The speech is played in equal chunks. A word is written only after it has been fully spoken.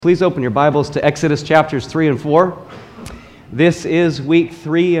Please open your Bibles to Exodus chapters 3 and 4. This is week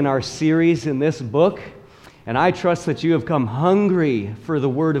 3 in our series in this book, and I trust that you have come hungry for the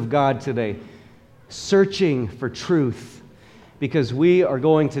Word of God today, searching for truth, because we are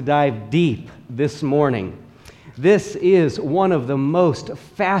going to dive deep this morning. This is one of the most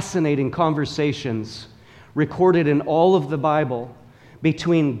fascinating conversations recorded in all of the Bible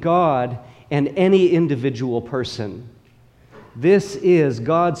between God and any individual person. This is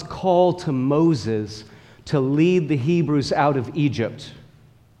God's call to Moses to lead the Hebrews out of Egypt.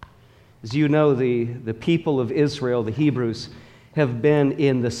 As you know, the people of Israel, the Hebrews, have been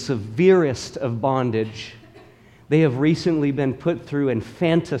in the severest of bondage. They have recently been put through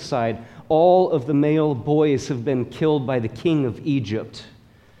infanticide. All of the male boys have been killed by the king of Egypt,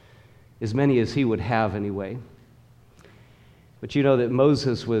 as many as he would have anyway. But you know that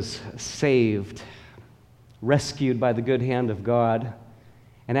Moses was saved, rescued by the good hand of God,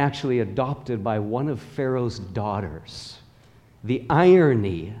 and actually adopted by one of Pharaoh's daughters. The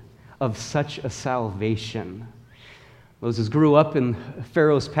irony of such a salvation. Moses grew up in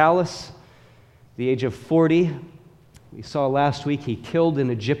Pharaoh's palace at the age of 40. We saw last week he killed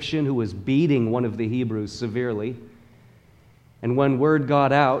an Egyptian who was beating one of the Hebrews severely. And when word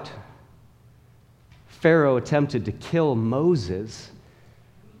got out, Pharaoh attempted to kill Moses,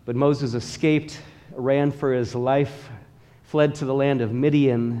 but Moses escaped, ran for his life, fled to the land of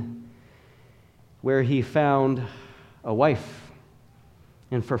Midian, where he found a wife.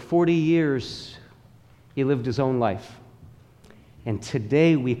 And for 40 years, he lived his own life. And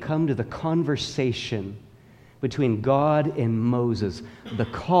today we come to the conversation between God and Moses, the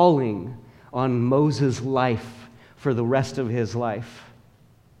calling on Moses' life for the rest of his life.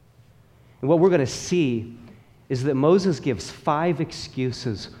 And what we're going to see is that Moses gives 5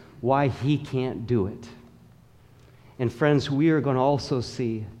 excuses why he can't do it. And friends, we are going to also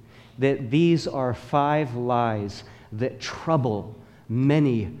see that these are 5 lies that trouble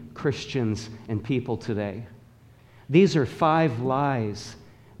many Christians and people today. These are 5 lies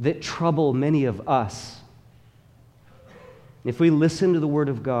that trouble many of us. If we listen to the Word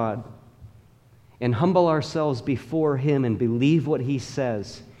of God and humble ourselves before Him and believe what He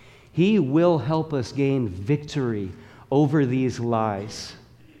says, He will help us gain victory over these lies.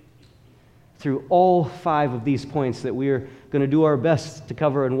 Through all 5 of these points that we're going to do our best to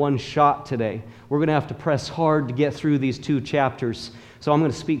cover in one shot today. We're going to have to press hard to get through these 2 chapters. So I'm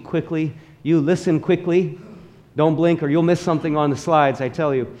going to speak quickly. You listen quickly. Don't blink or you'll miss something on the slides, I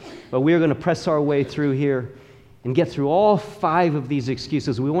tell you. But we're going to press our way through here and get through all 5 of these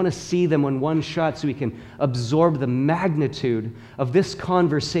excuses. We want to see them in one shot so we can absorb the magnitude of this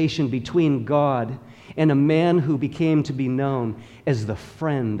conversation between God and a man who became to be known as the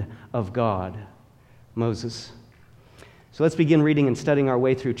friend of God, Moses. So let's begin reading and studying our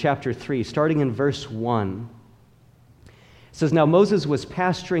way through chapter 3, starting in verse 1. It says, "Now Moses was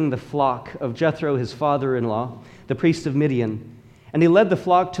pasturing the flock of Jethro, his father-in-law, the priest of Midian, and he led the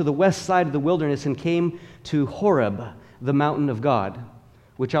flock to the west side of the wilderness and came to Horeb, the mountain of God,"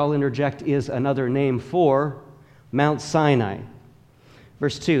 which I'll interject is another name for Mount Sinai.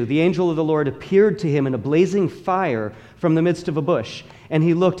 Verse 2, "The angel of the Lord appeared to him in a blazing fire from the midst of a bush. And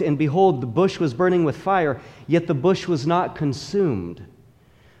he looked, and behold, the bush was burning with fire, yet the bush was not consumed.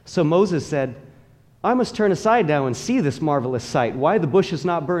 So Moses said, 'I must turn aside now and see this marvelous sight, why the bush is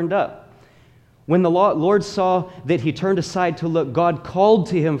not burned up.' When the Lord saw that he turned aside to look, God called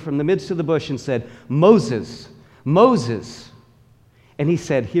to him from the midst of the bush and said, 'Moses, Moses.' And he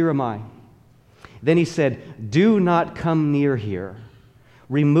said, 'Here am I.' Then he said, 'Do not come near here.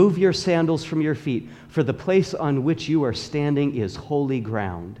 Remove your sandals from your feet, for the place on which you are standing is holy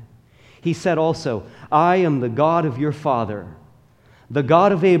ground.' He said also, 'I am the God of your father, the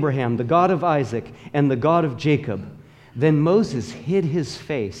God of Abraham, the God of Isaac, and the God of Jacob.' Then Moses hid his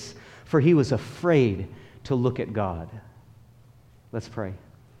face, for he was afraid to look at God." Let's pray.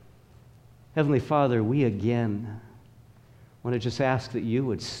 Heavenly Father, we again want to just ask that you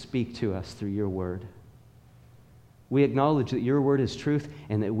would speak to us through your word. We acknowledge that your word is truth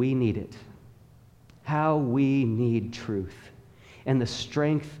and that we need it. How we need truth and the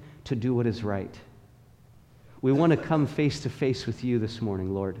strength to do what is right. We want to come face to face with you this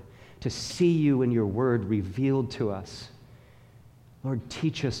morning, Lord, to see you and your word revealed to us. Lord,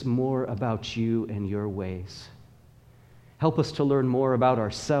 teach us more about you and your ways. Help us to learn more about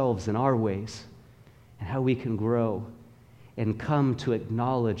ourselves and our ways and how we can grow and come to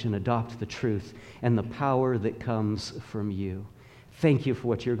acknowledge and adopt the truth and the power that comes from you. Thank you for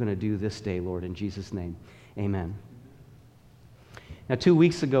what you're going to do this day, Lord, in Jesus' name. Amen. Now, 2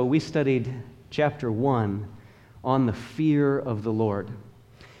 weeks ago, we studied chapter 1 on the fear of the Lord.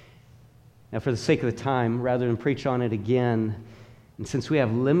 Now, for the sake of the time, rather than preach on it again, and since we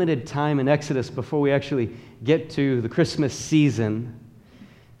have limited time in Exodus before we actually get to the Christmas season,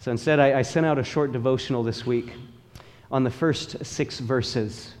 so instead I sent out a short devotional this week on the first 6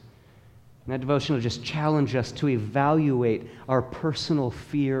 verses. And that devotional just challenged us to evaluate our personal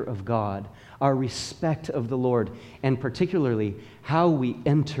fear of God, our respect of the Lord, and particularly how we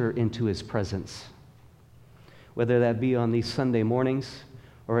enter into His presence. Whether that be on these Sunday mornings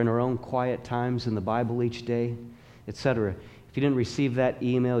or in our own quiet times in the Bible each day, etc. If you didn't receive that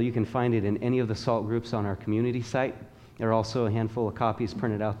email, you can find it in any of the SALT groups on our community site. There are also a handful of copies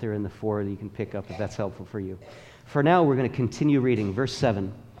printed out there in the foyer that you can pick up if that's helpful for you. For now, we're going to continue reading. Verse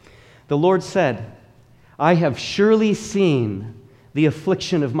 7. The Lord said, I have surely seen the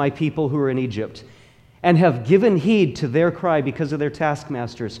affliction of my people who are in Egypt, and have given heed to their cry because of their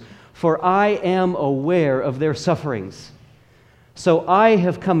taskmasters, for I am aware of their sufferings. So I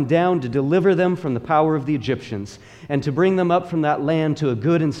have come down to deliver them from the power of the Egyptians, and to bring them up from that land to a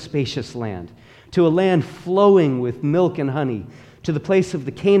good and spacious land, to a land flowing with milk and honey, to the place of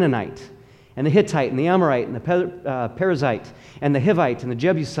the Canaanite, and the Hittite, and the Amorite, and the Perizzite, and the Hivite, and the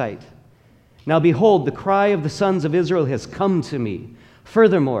Jebusite. Now behold, the cry of the sons of Israel has come to me.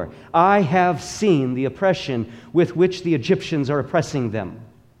 Furthermore, I have seen the oppression with which the Egyptians are oppressing them.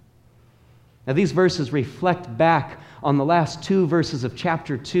 Now these verses reflect back on the last 2 verses of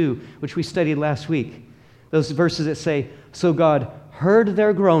chapter 2, which we studied last week. Those verses that say, so God heard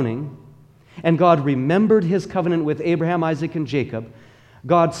their groaning, and God remembered His covenant with Abraham, Isaac, and Jacob.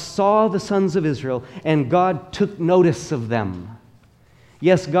 God saw the sons of Israel, and God took notice of them.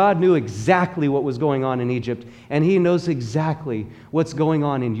 Yes, God knew exactly what was going on in Egypt, and He knows exactly what's going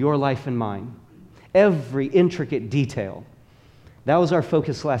on in your life and mine. Every intricate detail. That was our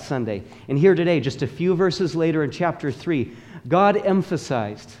focus last Sunday. And here today, just a few verses later in chapter 3, God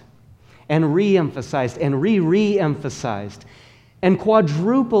emphasized and re-emphasized and re-emphasized and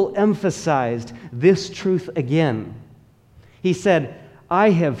quadruple emphasized this truth again. He said,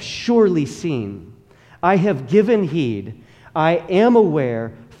 I have surely seen, I have given heed, I am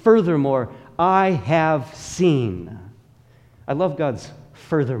aware, furthermore, I have seen. I love God's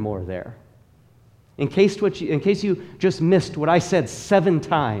furthermore there. In case you just missed what I said 7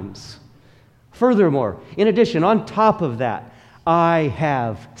 times. Furthermore, in addition, on top of that, I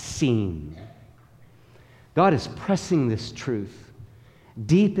have seen. God is pressing this truth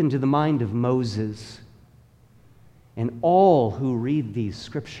deep into the mind of Moses and all who read these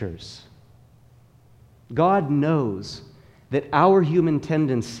scriptures. God knows that our human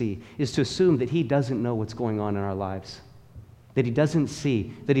tendency is to assume that He doesn't know what's going on in our lives, that He doesn't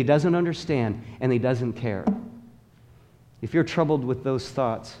see, that He doesn't understand, and He doesn't care. If you're troubled with those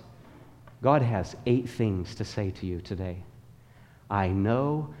thoughts, God has 8 things to say to you today. I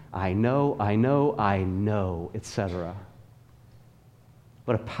know, etc.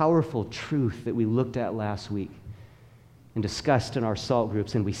 What a powerful truth that we looked at last week and discussed in our SALT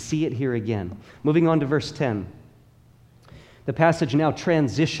groups, and we see it here again. Moving on to verse 10. The passage now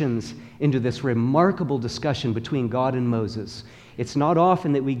transitions into this remarkable discussion between God and Moses. It's not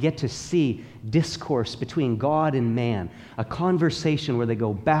often that we get to see discourse between God and man, a conversation where they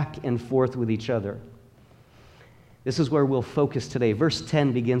go back and forth with each other. This is where we'll focus today. Verse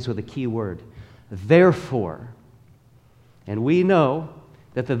 10 begins with a key word, therefore. And we know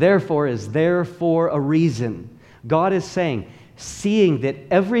that the therefore is there for a reason. God is saying, seeing that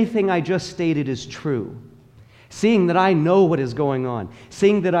everything I just stated is true, seeing that I know what is going on,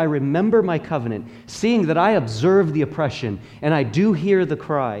 seeing that I remember my covenant, seeing that I observe the oppression and I do hear the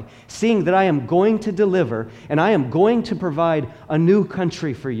cry, seeing that I am going to deliver and I am going to provide a new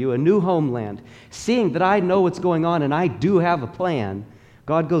country for you, a new homeland, seeing that I know what's going on and I do have a plan,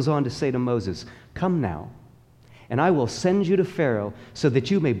 God goes on to say to Moses, come now, and I will send you to Pharaoh so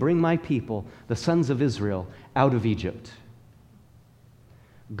that you may bring my people, the sons of Israel, out of Egypt.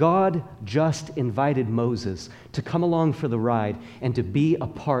 God just invited Moses to come along for the ride and to be a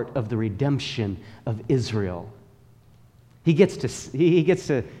part of the redemption of Israel. He gets to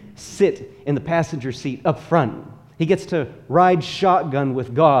sit in the passenger seat up front. He gets to ride shotgun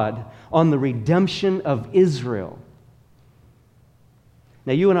with God on the redemption of Israel.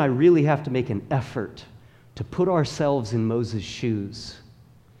 Now, you and I really have to make an effort to put ourselves in Moses' shoes,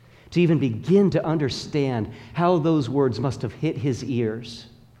 to even begin to understand how those words must have hit his ears.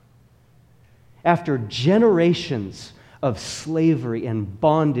 After generations of slavery and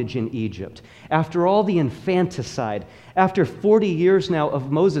bondage in Egypt, after all the infanticide, after 40 years now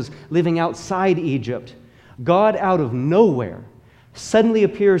of Moses living outside Egypt, God out of nowhere suddenly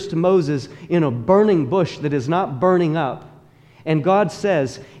appears to Moses in a burning bush that is not burning up And God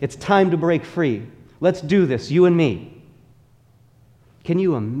says, it's time to break free. Let's do this, you and me. Can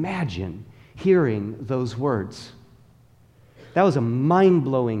you imagine hearing those words? That was a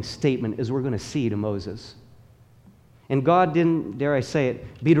mind-blowing statement, as we're going to see, to Moses. And God didn't, dare I say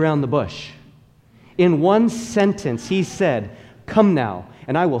it, beat around the bush. In one sentence, he said, "Come now,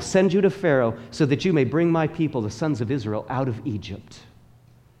 and I will send you to Pharaoh so that you may bring my people, the sons of Israel, out of Egypt."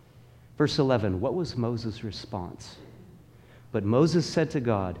 Verse 11, what was Moses' response? But Moses said to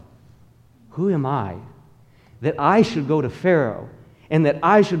God, "Who am I that I should go to Pharaoh and that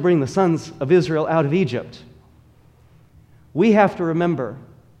I should bring the sons of Israel out of Egypt?" We have to remember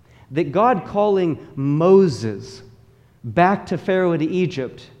that God calling Moses back to Pharaoh and to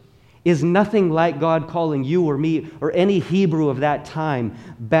Egypt is nothing like God calling you or me or any Hebrew of that time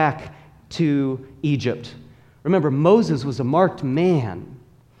back to Egypt. Remember, Moses was a marked man.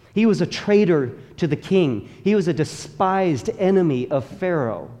 He was a traitor to the king. He was a despised enemy of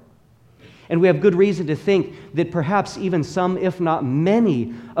Pharaoh. And we have good reason to think that perhaps even some, if not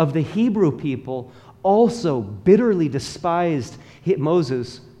many, of the Hebrew people also bitterly despised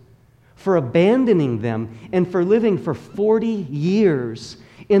Moses for abandoning them and for living for 40 years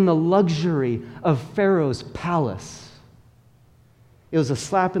in the luxury of Pharaoh's palace. It was a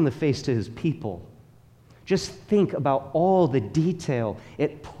slap in the face to his people. Just think about all the detail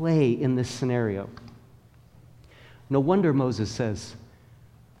at play in this scenario. No wonder Moses says,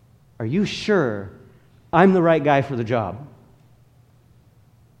 "Are you sure I'm the right guy for the job?"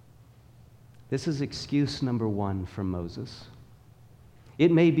 This is excuse number one from Moses.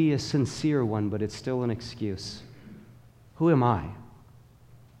 It may be a sincere one, but it's still an excuse. Who am I?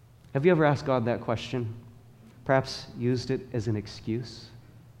 Have you ever asked God that question? Perhaps used it as an excuse?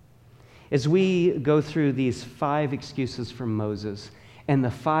 As we go through these 5 excuses from Moses and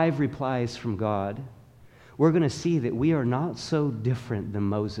the 5 replies from God, we're going to see that we are not so different than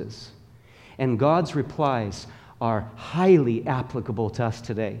Moses. And God's replies are highly applicable to us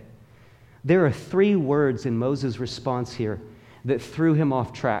today. There are 3 words in Moses' response here that threw him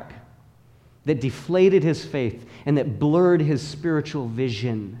off track, that deflated his faith, and that blurred his spiritual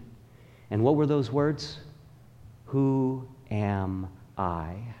vision. And what were those words? Who am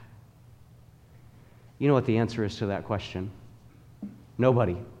I? You know what the answer is to that question?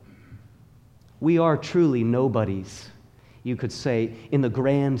 Nobody. We are truly nobodies, you could say, in the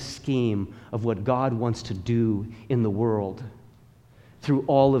grand scheme of what God wants to do in the world. Through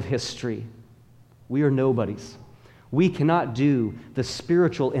all of history, we are nobodies. We cannot do the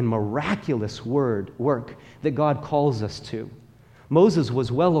spiritual and miraculous work that God calls us to. Moses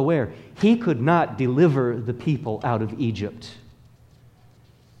was well aware he could not deliver the people out of Egypt.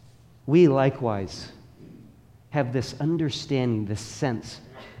 We likewise have this understanding, this sense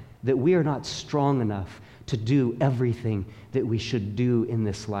that we are not strong enough to do everything that we should do in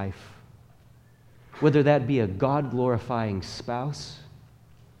this life. Whether that be a God-glorifying spouse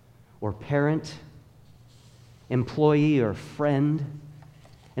or parent, employee or friend,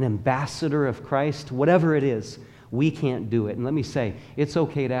 an ambassador of Christ, whatever it is, we can't do it. And let me say, it's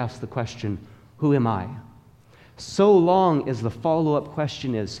okay to ask the question, who am I? So long as the follow-up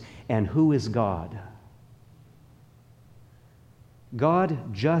question is, and who is God?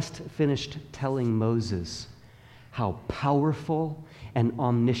 God just finished telling Moses how powerful and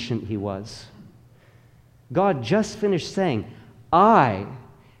omniscient he was. God just finished saying, I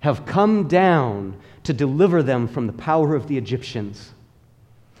have come down to deliver them from the power of the Egyptians.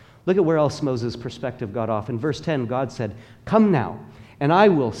 Look at where else Moses' perspective got off. In verse 10, God said, "Come now, and I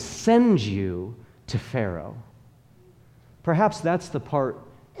will send you to Pharaoh." Perhaps that's the part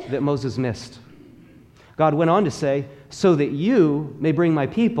that Moses missed. God went on to say, "So that you may bring my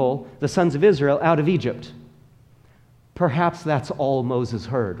people, the sons of Israel, out of Egypt." Perhaps that's all Moses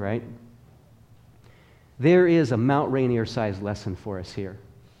heard, right? There is a Mount Rainier-sized lesson for us here.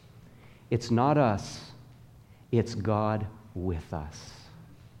 It's not us, it's God with us.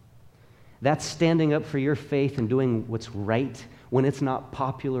 That's standing up for your faith and doing what's right when it's not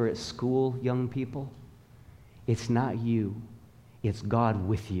popular at school, young people. It's not you, it's God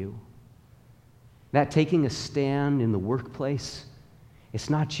with you. That taking a stand in the workplace, it's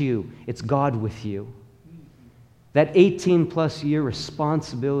not you, it's God with you. That 18-plus year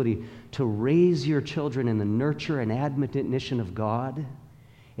responsibility to raise your children in the nurture and admonition of God,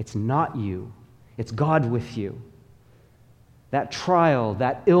 it's not you, it's God with you. That trial,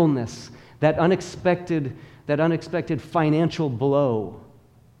 that illness, that unexpected financial blow,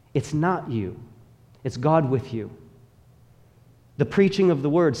 it's not you, it's God with you. The preaching of the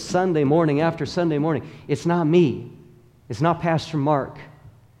word Sunday morning after Sunday morning, it's not me, it's not Pastor Mark,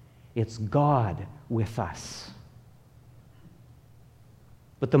 it's God with us.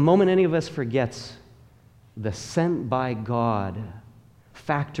 But the moment any of us forgets the sent by God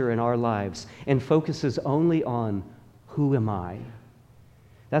factor in our lives and focuses only on who am I,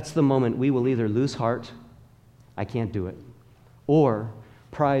 that's the moment we will either lose heart, I can't do it, or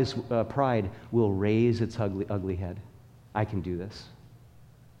pride will raise its ugly head. I can do this.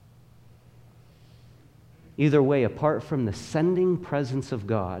 Either way, apart from the sending presence of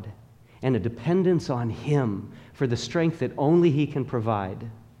God and a dependence on Him for the strength that only He can provide,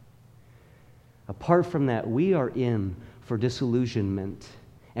 apart from that, we are in for disillusionment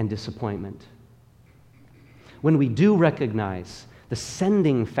and disappointment. When we do recognize the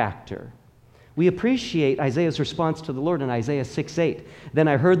sending factor, we appreciate Isaiah's response to the Lord in Isaiah 6:8. Then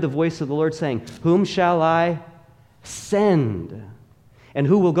I heard the voice of the Lord saying, "Whom shall I send? And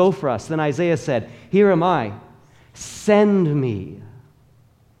who will go for us?" Then Isaiah said, "Here am I, send me."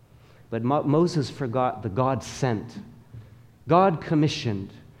 But Moses forgot the God sent, God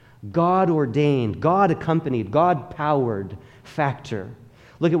commissioned, God ordained, God accompanied, God powered factor.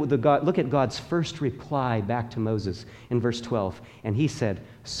 Look at God's first reply back to Moses in verse 12. And he said,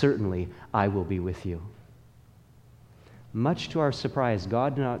 "Certainly I will be with you." Much to our surprise,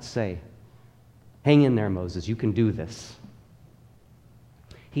 God did not say, "Hang in there, Moses, you can do this."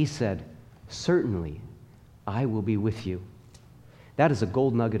 He said, "Certainly I will be with you." That is a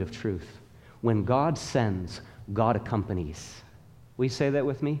gold nugget of truth. When God sends, God accompanies. Will you say that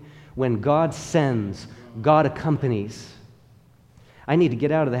with me? When God sends, God accompanies. I need to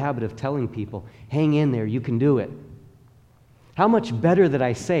get out of the habit of telling people, "Hang in there, you can do it." How much better that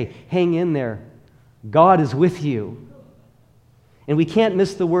I say, "Hang in there, God is with you." And we can't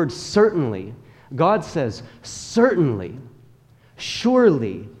miss the word certainly. God says, certainly,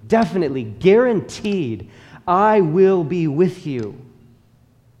 surely, definitely, guaranteed, I will be with you.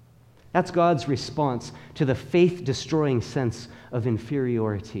 That's God's response to the faith-destroying sense of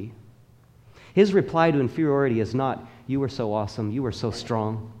inferiority. His reply to inferiority is not, "You are so awesome, you are so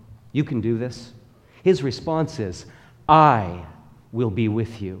strong, you can do this." His response is, "I will be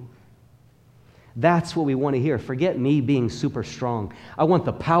with you." That's what we want to hear. Forget me being super strong. I want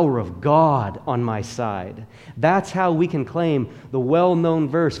the power of God on my side. That's how we can claim the well-known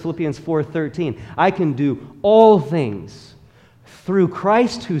verse, Philippians 4:13. I can do all things through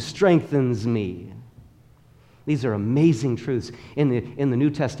Christ who strengthens me. These are amazing truths in the New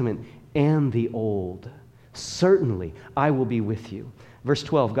Testament and the Old. Certainly, I will be with you. Verse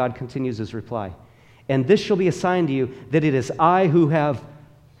 12, God continues his reply. And this shall be a sign to you that it is I who have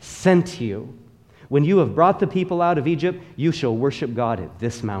sent you. When you have brought the people out of Egypt, you shall worship God at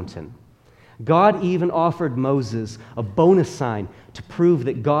this mountain. God even offered Moses a bonus sign to prove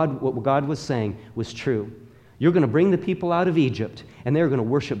that what God was saying was true. You're going to bring the people out of Egypt, and they're going to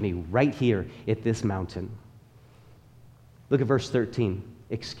worship me right here at this mountain. Look at verse 13.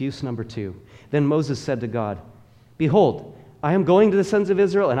 Excuse number 2. Then Moses said to God, "Behold, I am going to the sons of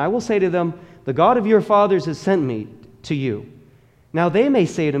Israel, and I will say to them, the God of your fathers has sent me to you. Now they may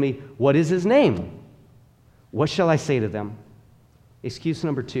say to me, what is his name? What shall I say to them?" Excuse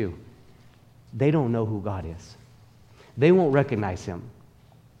number 2. They don't know who God is. They won't recognize him.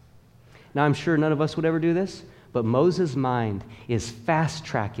 Now I'm sure none of us would ever do this, but Moses' mind is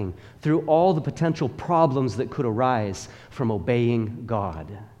fast-tracking through all the potential problems that could arise from obeying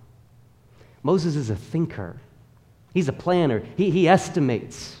God. Moses is a thinker. He's a planner. He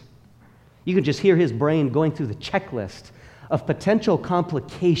estimates. You can just hear his brain going through the checklist of potential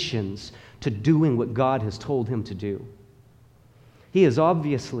complications to doing what God has told him to do. He has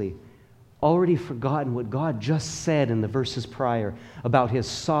obviously already forgotten what God just said in the verses prior about his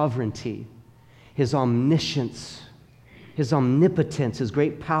sovereignty, his omniscience, his omnipotence, his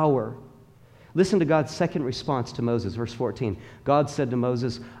great power. Listen to God's second response to Moses, verse 14. God said to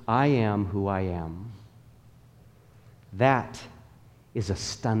Moses, "I am who I am." That is a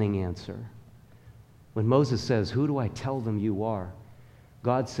stunning answer. When Moses says, "Who do I tell them you are?"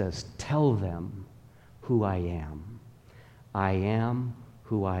 God says, "Tell them who I am. I am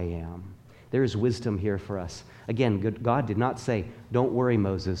who I am." There is wisdom here for us. Again, God did not say, "Don't worry,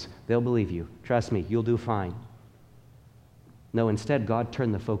 Moses, they'll believe you. Trust me, you'll do fine." No, instead, God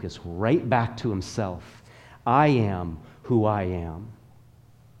turned the focus right back to himself. I am who I am.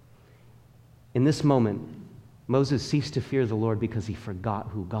 In this moment, Moses ceased to fear the Lord because he forgot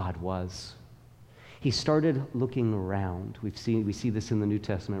who God was. He started looking around. We see this in the New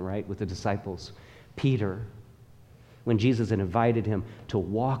Testament, right, with the disciples. Peter, when Jesus had invited him to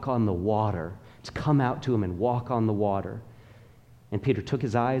walk on the water, to come out to him and walk on the water. And Peter took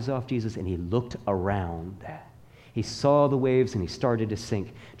his eyes off Jesus and he looked around. He saw the waves and he started to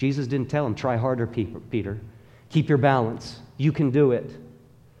sink. Jesus didn't tell him, "Try harder, Peter. Keep your balance. You can do it."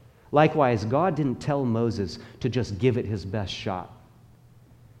 Likewise, God didn't tell Moses to just give it his best shot.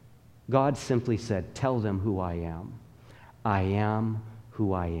 God simply said, tell them who I am. I am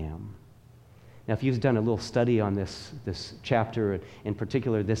who I am. Now, if you've done a little study on this chapter, in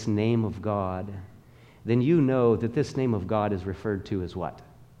particular this name of God, then you know that this name of God is referred to as what?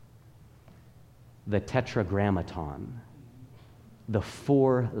 The Tetragrammaton. The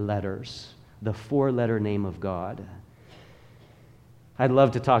 4 letters. The 4-letter name of God. I'd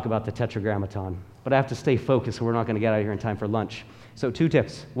love to talk about the Tetragrammaton, but I have to stay focused, so we're not going to get out of here in time for lunch. So 2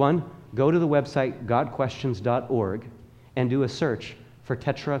 tips. 1, go to the website godquestions.org and do a search for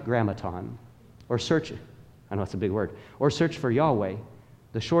Tetragrammaton. Or search, I know it's a big word, or search for Yahweh,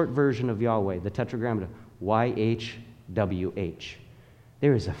 the short version of Yahweh, the Tetragrammaton, YHWH.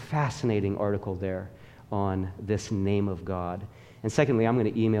 There is a fascinating article there on this name of God. And secondly, I'm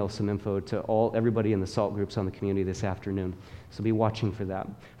going to email some info to everybody in the SALT groups on the community this afternoon. So be watching for that.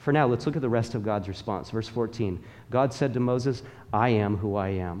 For now, let's look at the rest of God's response. Verse 14, God said to Moses, I am who I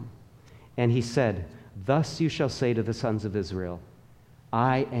am. And he said, thus you shall say to the sons of Israel,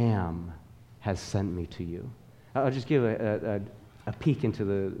 I am has sent me to you. I'll just give a peek into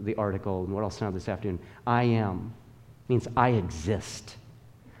the article and what I'll send out this afternoon. I am means I exist.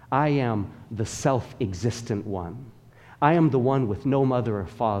 I am the self-existent one. I am the one with no mother or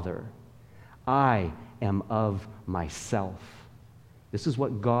father. I am of myself. This is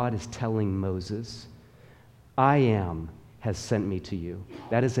what God is telling Moses. I am has sent me to you.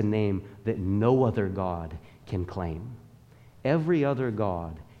 That is a name that no other God can claim. Every other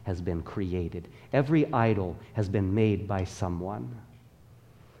God has been created. Every idol has been made by someone.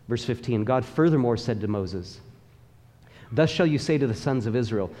 Verse 15, God furthermore said to Moses, thus shall you say to the sons of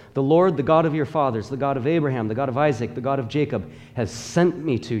Israel, the Lord, the God of your fathers, the God of Abraham, the God of Isaac, the God of Jacob, has sent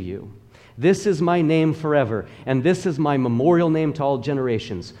me to you. This is my name forever, and this is my memorial name to all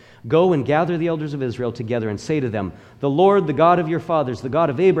generations. Go and gather the elders of Israel together and say to them, the Lord, the God of your fathers, the God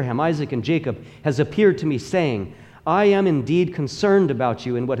of Abraham, Isaac, and Jacob, has appeared to me, saying, I am indeed concerned about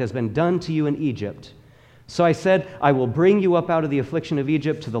you and what has been done to you in Egypt. So I said, I will bring you up out of the affliction of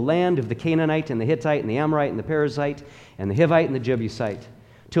Egypt to the land of the Canaanite and the Hittite and the Amorite and the Perizzite and the Hivite and the Jebusite,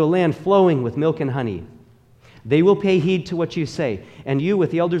 to a land flowing with milk and honey. They will pay heed to what you say, and you with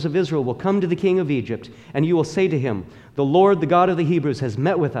the elders of Israel will come to the king of Egypt, and you will say to him, the Lord, the God of the Hebrews, has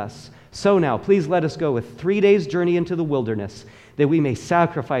met with us. So now, please let us go with 3 days' journey into the wilderness, that we may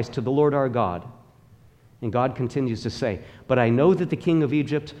sacrifice to the Lord our God. And God continues to say, but I know that the king of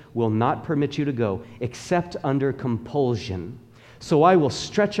Egypt will not permit you to go, except under compulsion. So I will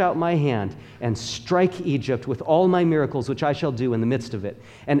stretch out my hand and strike Egypt with all my miracles, which I shall do in the midst of it.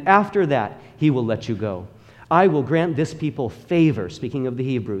 And after that, he will let you go. I will grant this people favor, speaking of the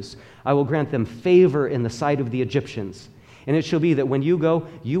Hebrews. I will grant them favor in the sight of the Egyptians. And it shall be that when you go,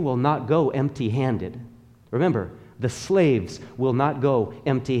 you will not go empty-handed. Remember, the slaves will not go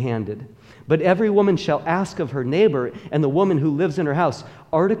empty-handed. But every woman shall ask of her neighbor and the woman who lives in her house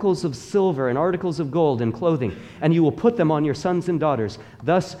articles of silver and articles of gold and clothing, and you will put them on your sons and daughters.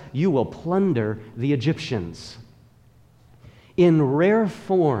 Thus you will plunder the Egyptians. In rare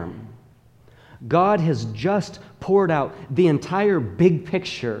form, God has just poured out the entire big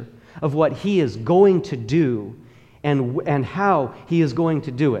picture of what he is going to do and how he is going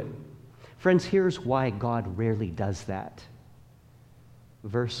to do it. Friends, here's why God rarely does that.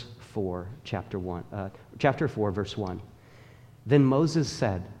 Verse 4, chapter 4, verse 1. Then Moses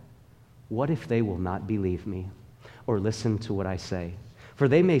said, what if they will not believe me or listen to what I say? For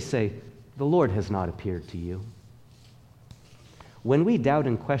they may say, the Lord has not appeared to you. When we doubt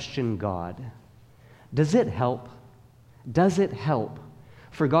and question God, does it help? Does it help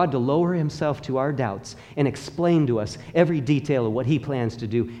for God to lower himself to our doubts and explain to us every detail of what he plans to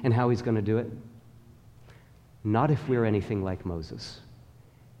do and how he's going to do it? Not if we're anything like Moses.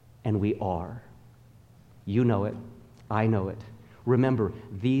 And we are. You know it. I know it. Remember,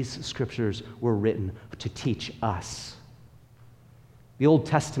 these scriptures were written to teach us. The Old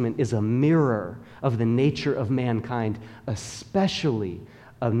Testament is a mirror of the nature of mankind, especially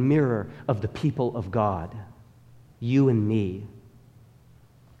a mirror of the people of God, you and me.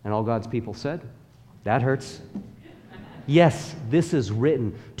 And all God's people said, that hurts. Yes, this is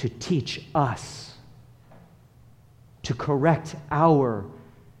written to teach us, to correct our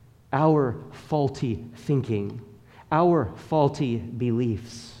faulty thinking, our faulty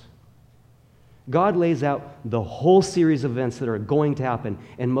beliefs. God lays out the whole series of events that are going to happen,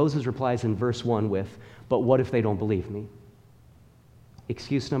 and Moses replies in verse 1 with, but what if they don't believe me?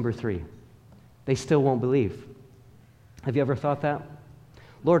 Excuse number 3, they still won't believe. Have you ever thought that?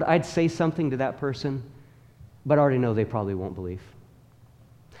 Lord, I'd say something to that person, but I already know they probably won't believe.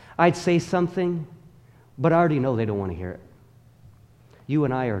 I'd say something, but I already know they don't want to hear it. You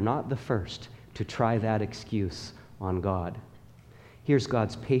and I are not the first to try that excuse on God. Here's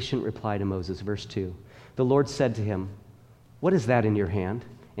God's patient reply to Moses, verse 2. The Lord said to him, "What is that in your hand?"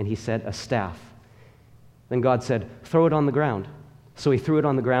 And he said, "A staff." Then God said, "Throw it on the ground." So he threw it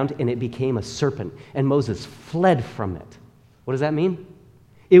on the ground, and it became a serpent, and Moses fled from it. What does that mean?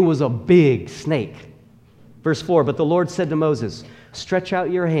 It was a big snake. Verse 4, but the Lord said to Moses, "Stretch out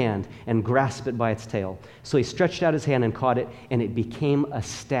your hand and grasp it by its tail." So he stretched out his hand and caught it, and it became a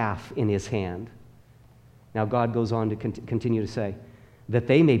staff in his hand. Now God goes on to continue to say, that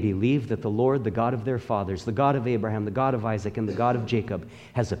they may believe that the Lord, the God of their fathers, the God of Abraham, the God of Isaac, and the God of Jacob,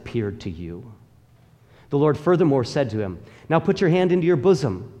 has appeared to you. The Lord furthermore said to him, "Now put your hand into your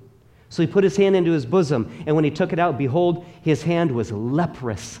bosom." So he put his hand into his bosom, and when he took it out, behold, his hand was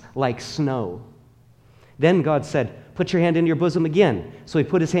leprous like snow. Then God said, "Put your hand into your bosom again." So he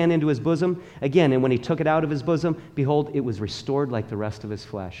put his hand into his bosom again, and when he took it out of his bosom, behold, it was restored like the rest of his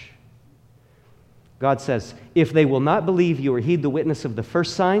flesh. God says, if they will not believe you or heed the witness of the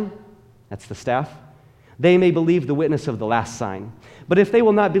first sign, that's the staff, they may believe the witness of the last sign. But if they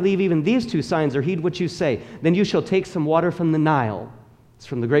will not believe even these two signs or heed what you say, then you shall take some water from the Nile, it's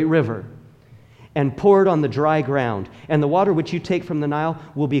from the great river, and pour it on the dry ground. And the water which you take from the Nile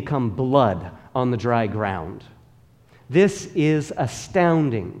will become blood on the dry ground. This is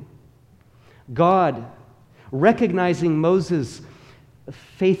astounding. God, recognizing Moses'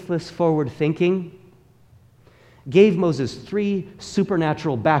 faithless forward thinking, gave Moses 3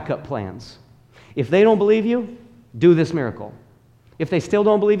 supernatural backup plans. If they don't believe you, do this miracle. If they still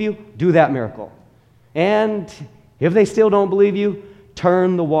don't believe you, do that miracle. And if they still don't believe you,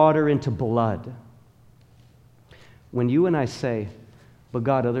 turn the water into blood. When you and I say, "But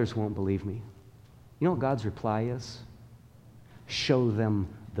God, others won't believe me," you know what God's reply is? Show them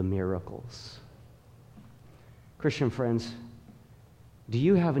the miracles. Christian friends, do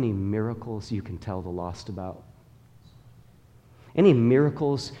you have any miracles you can tell the lost about? Any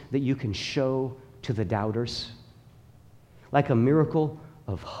miracles that you can show to the doubters? Like a miracle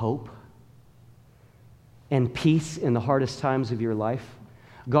of hope and peace in the hardest times of your life.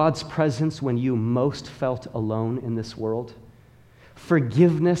 God's presence when you most felt alone in this world.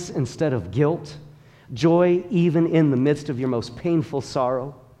 Forgiveness instead of guilt. Joy even in the midst of your most painful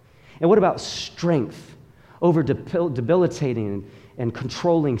sorrow. And what about strength over debilitating and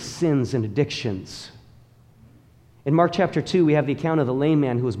controlling sins and addictions? In Mark chapter 2, we have the account of the lame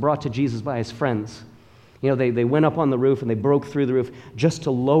man who was brought to Jesus by his friends. You know, they went up on the roof and they broke through the roof just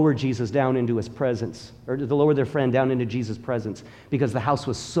to lower Jesus down into his presence, or to lower their friend down into Jesus' presence, because the house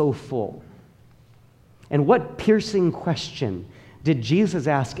was so full. And what piercing question did Jesus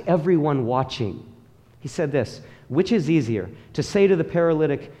ask everyone watching? He said this, which is easier, to say to the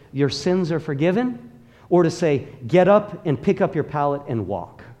paralytic, "Your sins are forgiven," or to say, "Get up and pick up your pallet and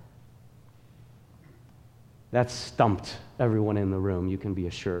walk"? That stumped everyone in the room, you can be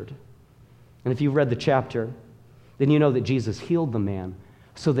assured. And if you've read the chapter, then you know that Jesus healed the man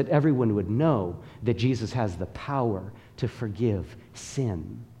so that everyone would know that Jesus has the power to forgive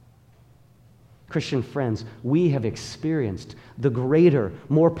sin. Christian friends, we have experienced the greater,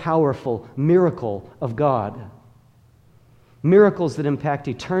 more powerful miracle of God. Miracles that impact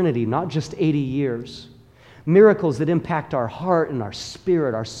eternity, not just 80 years. Miracles that impact our heart and our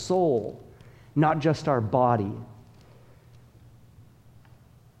spirit, our soul, not just our body.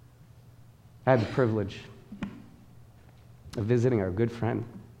 I had the privilege of visiting our good friend,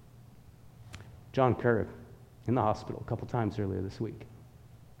 John Kerr, in the hospital a couple times earlier this week.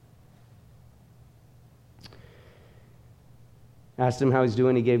 Asked him how he's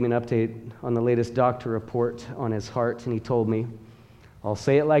doing. He gave me an update on the latest doctor report on his heart, and he told me, "I'll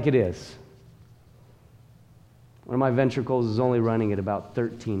say it like it is. One of my ventricles is only running at about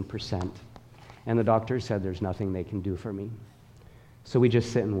 13%. And the doctor said there's nothing they can do for me. So we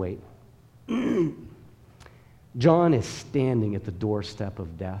just sit and wait." John is standing at the doorstep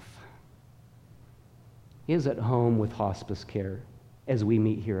of death. He is at home with hospice care as we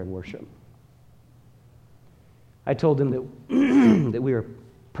meet here in worship. I told him that, that we were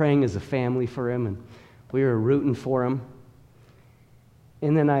praying as a family for him and we were rooting for him.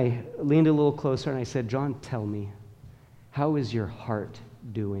 And then I leaned a little closer and I said, "John, tell me, how is your heart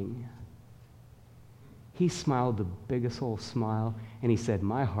doing?" He smiled the biggest old smile, and he said,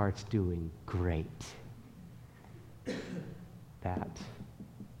 "My heart's doing great." That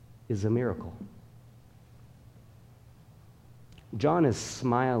is a miracle. John is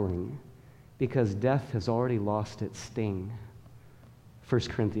smiling because death has already lost its sting. 1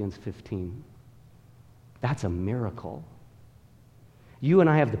 Corinthians 15. That's a miracle. You and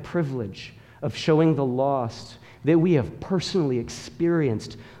I have the privilege of showing the lost that we have personally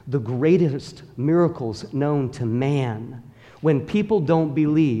experienced the greatest miracles known to man. When people don't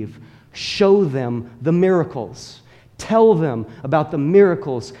believe, show them the miracles. Tell them about the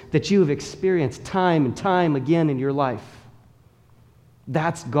miracles that you have experienced time and time again in your life.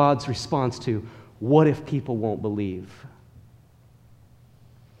 That's God's response to, what if people won't believe?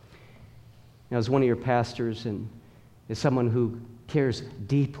 Now, as one of your pastors and as someone who cares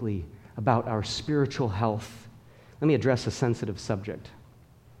deeply about our spiritual health, let me address a sensitive subject.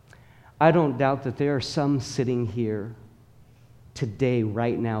 I don't doubt that there are some sitting here today,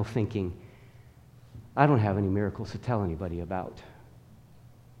 right now, thinking, I don't have any miracles to tell anybody about.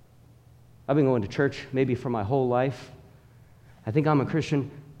 I've been going to church maybe for my whole life. I think I'm a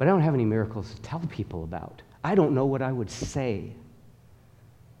Christian, but I don't have any miracles to tell people about. I don't know what I would say.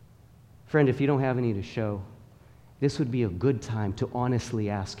 Friend, if you don't have any to show, this would be a good time to honestly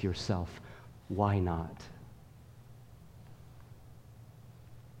ask yourself, why not?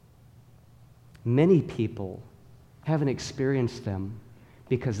 Many people haven't experienced them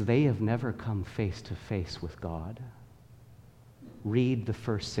because they have never come face to face with God. Read the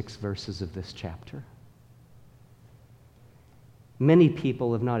first 6 verses of this chapter. Many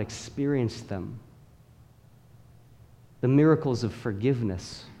people have not experienced them. The miracles of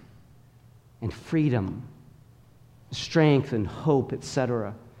forgiveness and freedom, strength and hope,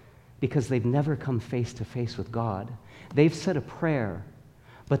 etc., because they've never come face to face with God. They've said a prayer,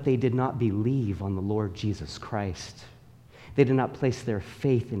 but they did not believe on the Lord Jesus Christ. They did not place their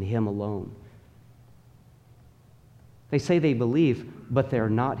faith in Him alone. They say they believe, but they're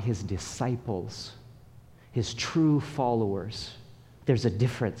not His disciples, His true followers. There's a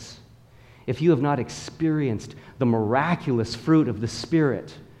difference. If you have not experienced the miraculous fruit of the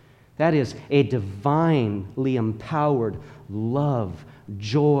Spirit, that is a divinely empowered love,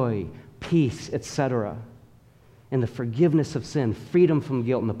 joy, peace, etc., and the forgiveness of sin, freedom from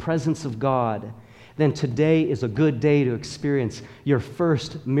guilt, and the presence of God, then today is a good day to experience your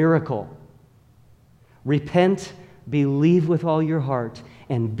first miracle. Repent, believe with all your heart,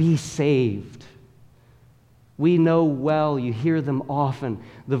 and be saved. We know well, you hear them often,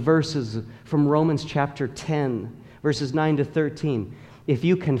 the verses from Romans chapter 10, verses 9 to 13. If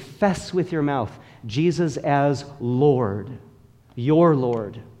you confess with your mouth Jesus as Lord, your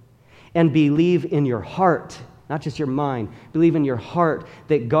Lord, and believe in your heart, not just your mind, believe in your heart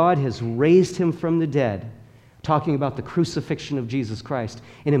that God has raised Him from the dead, talking about the crucifixion of Jesus Christ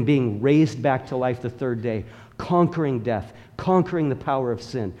and Him being raised back to life the third day, conquering death, conquering the power of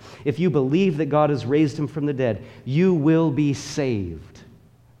sin. If you believe that God has raised Him from the dead, you will be saved.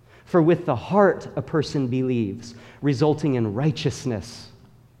 For with the heart a person believes, resulting in righteousness.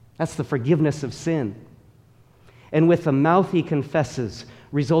 That's the forgiveness of sin. And with the mouth he confesses,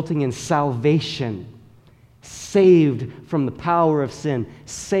 resulting in salvation. Saved from the power of sin,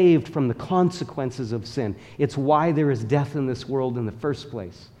 saved from the consequences of sin. It's why there is death in this world in the first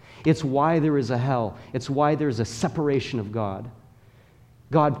place. It's why there is a hell. It's why there is a separation of God.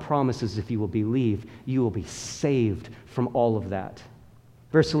 God promises if you will believe, you will be saved from all of that.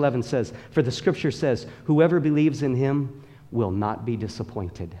 Verse 11 says, for the Scripture says, whoever believes in Him will not be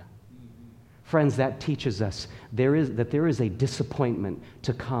disappointed. Friends, that teaches us there is a disappointment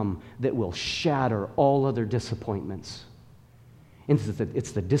to come that will shatter all other disappointments. It's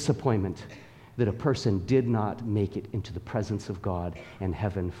the disappointment that a person did not make it into the presence of God and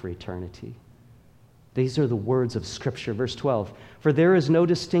heaven for eternity. These are the words of Scripture. Verse 12, for there is no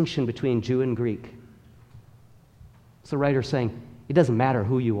distinction between Jew and Greek. It's the writer saying, it doesn't matter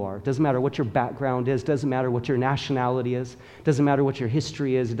who you are. It doesn't matter what your background is. It doesn't matter what your nationality is. It doesn't matter what your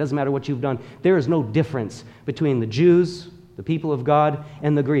history is. It doesn't matter what you've done. There is no difference between the Jews, the people of God,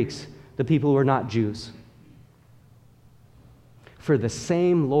 and the Greeks, the people who are not Jews. For the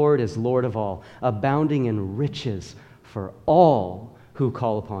same Lord is Lord of all, abounding in riches for all who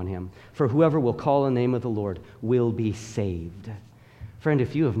call upon Him. For whoever will call on the name of the Lord will be saved. Friend,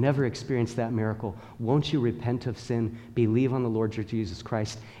 if you have never experienced that miracle, won't you repent of sin, believe on the Lord Jesus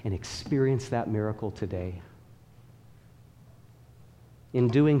Christ, and experience that miracle today? In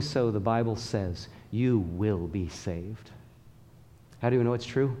doing so, the Bible says, you will be saved. How do we know it's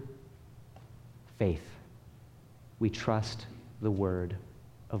true? Faith. We trust the Word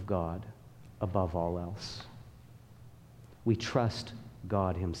of God above all else. We trust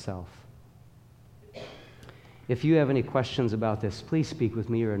God Himself. If you have any questions about this, please speak with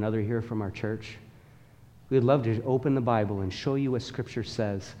me or another here from our church. We'd love to open the Bible and show you what Scripture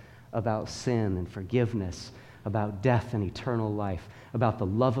says about sin and forgiveness, about death and eternal life, about the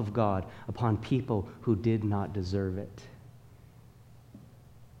love of God upon people who did not deserve it.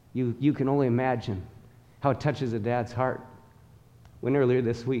 You can only imagine how it touches a dad's heart when earlier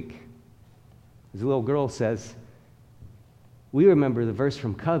this week, his little girl says, we remember the verse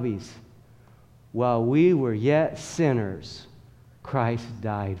from Cubbies, while we were yet sinners, Christ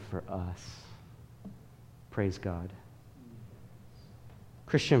died for us. Praise God.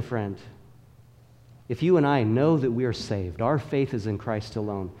 Christian friend, if you and I know that we are saved, our faith is in Christ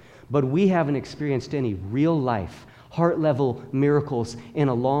alone, but we haven't experienced any real life, heart-level miracles in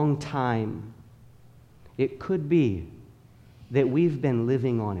a long time, it could be that we've been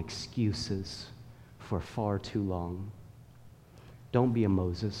living on excuses for far too long. Don't be a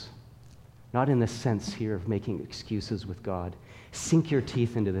Moses. Not in the sense here of making excuses with God. Sink your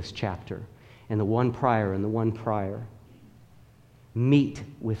teeth into this chapter and the one prior and the one prior. Meet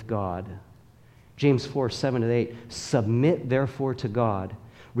with God. James 4, 7-8. Submit therefore to God.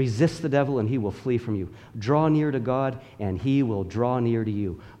 Resist the devil and he will flee from you. Draw near to God and he will draw near to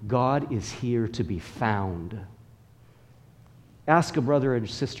you. God is here to be found. Ask a brother or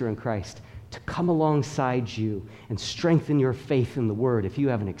sister in Christ to come alongside you and strengthen your faith in the Word if you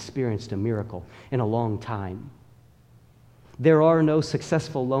haven't experienced a miracle in a long time. There are no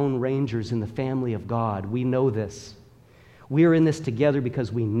successful lone rangers in the family of God. We know this. We are in this together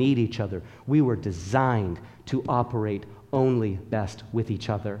because we need each other. We were designed to operate only best with each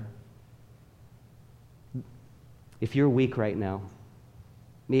other. If you're weak right now,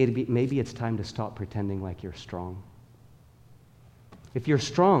 maybe it's time to stop pretending like you're strong. If you're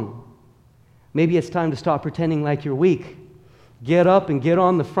strong, maybe it's time to stop pretending like you're weak. Get up and get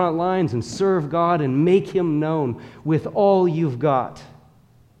on the front lines and serve God and make Him known with all you've got.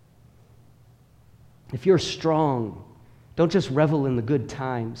 If you're strong, don't just revel in the good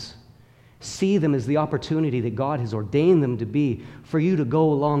times. See them as the opportunity that God has ordained them to be for you to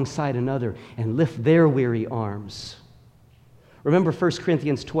go alongside another and lift their weary arms. Remember 1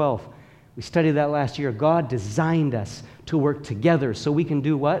 Corinthians 12. We studied that last year. God designed us to work together so we can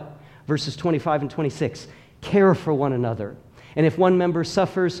do what? Verses 25 and 26. Care for one another. And if one member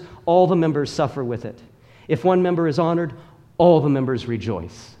suffers, all the members suffer with it. If one member is honored, all the members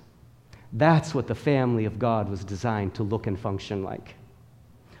rejoice. That's what the family of God was designed to look and function like.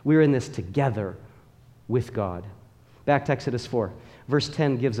 We're in this together with God. Back to Exodus 4. Verse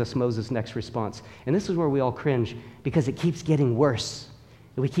 10 gives us Moses' next response. And this is where we all cringe because it keeps getting worse.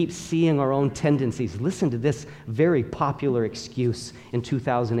 We keep seeing our own tendencies. Listen to this very popular excuse in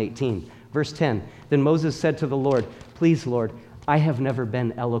 2018. Verse 10, then Moses said to the Lord, please, Lord, I have never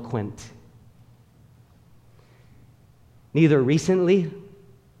been eloquent. Neither recently,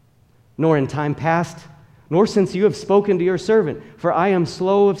 nor in time past, nor since you have spoken to your servant, for I am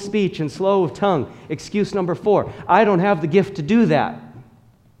slow of speech and slow of tongue. Excuse number 4, I don't have the gift to do that.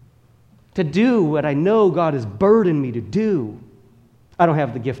 To do what I know God has burdened me to do. I don't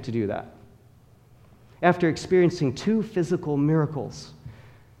have the gift to do that. After experiencing 2 physical miracles,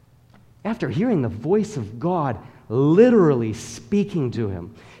 after hearing the voice of God literally speaking to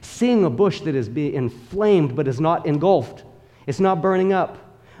him, seeing a bush that is being inflamed but is not engulfed, it's not burning up,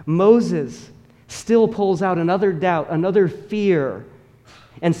 Moses still pulls out another doubt, another fear,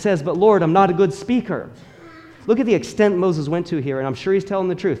 and says, but Lord, I'm not a good speaker. Look at the extent Moses went to here, and I'm sure he's telling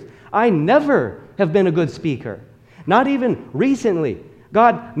the truth. I never have been a good speaker. Not even recently.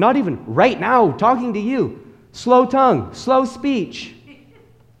 God, not even right now, talking to you. Slow tongue, slow speech.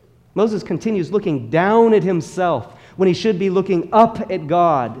 Moses continues looking down at himself when he should be looking up at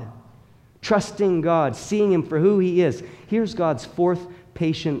God, trusting God, seeing Him for who He is. Here's God's 4th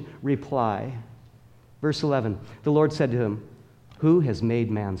patient reply. Verse 11, the Lord said to him, who has made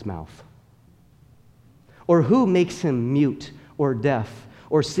man's mouth? Or who makes him mute or deaf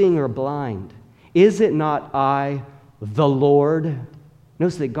or seeing or blind? Is it not I, the Lord?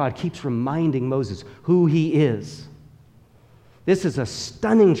 Notice that God keeps reminding Moses who He is. This is a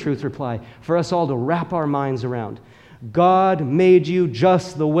stunning truth reply for us all to wrap our minds around. God made you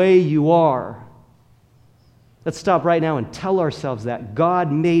just the way you are. Let's stop right now and tell ourselves that.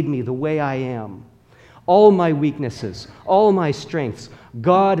 God made me the way I am. All my weaknesses, all my strengths,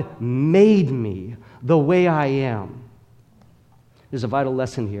 God made me the way I am. There's a vital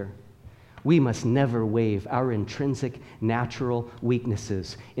lesson here. We must never waive our intrinsic natural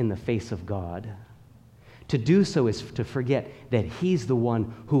weaknesses in the face of God. To do so is to forget that He's the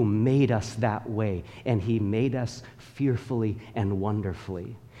one who made us that way, and He made us fearfully and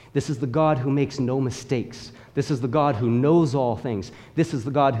wonderfully. This is the God who makes no mistakes. This is the God who knows all things. This is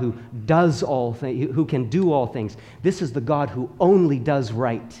the God who does all things, who can do all things. This is the God who only does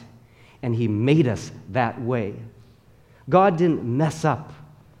right, and He made us that way. God didn't mess up,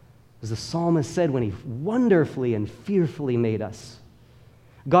 as the psalmist said when He wonderfully and fearfully made us.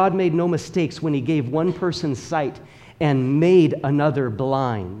 God made no mistakes when he gave one person sight and made another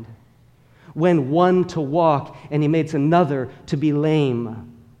blind, when one to walk and he makes another to be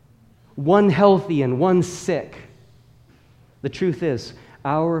lame, one healthy and one sick. The truth is,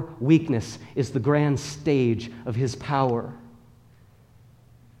 our weakness is the grand stage of his power.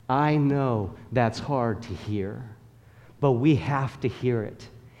 I know that's hard to hear, but we have to hear it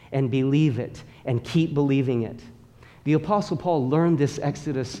and believe it and keep believing it. The Apostle Paul learned this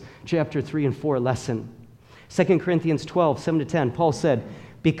Exodus chapter 3 and 4 lesson. 2 Corinthians 12, 7-10, Paul said,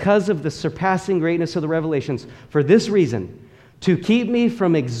 because of the surpassing greatness of the revelations, for this reason, to keep me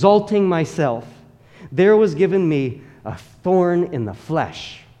from exalting myself, there was given me a thorn in the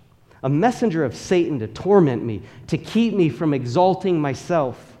flesh, a messenger of Satan to torment me, to keep me from exalting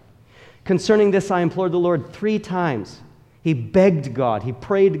myself. Concerning this, I implored the Lord 3 times. He begged God, he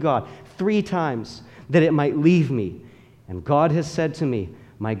prayed God 3 times that it might leave me. And God has said to me,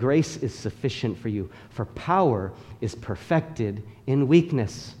 my grace is sufficient for you, for power is perfected in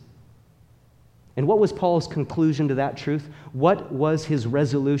weakness. And what was Paul's conclusion to that truth? What was his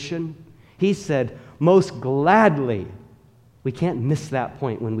resolution? He said, most gladly, we can't miss that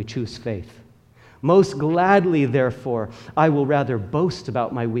point when we choose faith. Most gladly, therefore, I will rather boast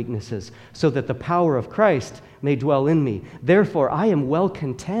about my weaknesses, so that the power of Christ may dwell in me. Therefore, I am well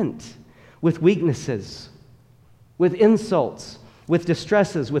content with weaknesses, with insults, with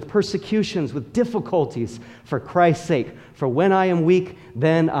distresses, with persecutions, with difficulties, for Christ's sake. For when I am weak,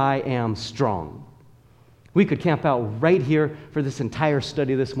 then I am strong. We could camp out right here for this entire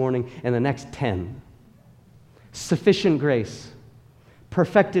study this morning and the next 10. Sufficient grace,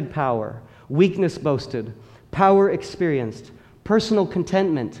 perfected power, weakness boasted, power experienced, personal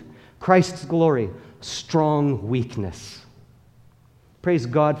contentment, Christ's glory, strong weakness. Praise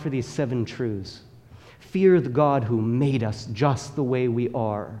God for these 7 truths. Fear the God who made us just the way we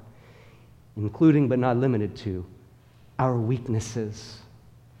are, including but not limited to our weaknesses.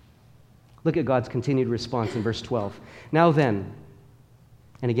 Look at God's continued response in verse 12. Now then,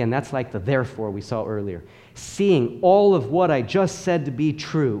 and again, that's like the therefore we saw earlier. Seeing all of what I just said to be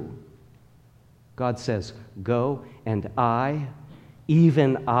true, God says, go, and I,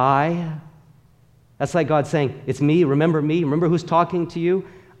 even I. That's like God saying, it's me, remember who's talking to you?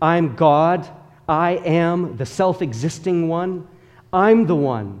 I'm God. I am the self-existing one. I'm the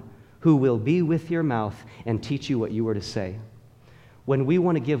one who will be with your mouth and teach you what you were to say. When we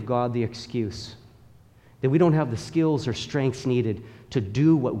want to give God the excuse that we don't have the skills or strengths needed to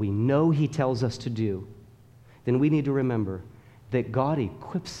do what we know he tells us to do, then we need to remember that God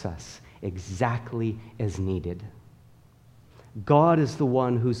equips us exactly as needed. God is the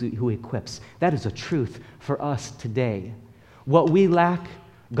one who equips. That is a truth for us today. What we lack,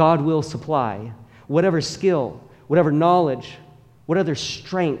 God will supply. Whatever skill, whatever knowledge, whatever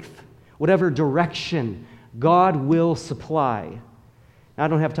strength, whatever direction, God will supply. I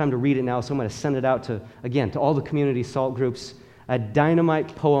don't have time to read it now, so I'm going to send it out to all the community salt groups. A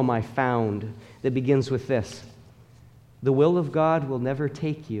dynamite poem I found that begins with this. The will of God will never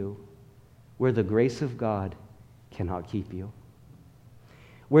take you where the grace of God cannot keep you.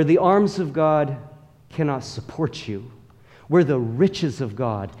 Where the arms of God cannot support you. Where the riches of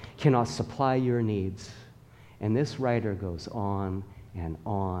God cannot supply your needs. And this writer goes on and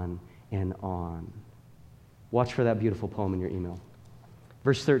on and on. Watch for that beautiful poem in your email.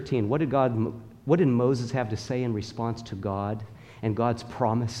 Verse 13, what did Moses have to say in response to God and God's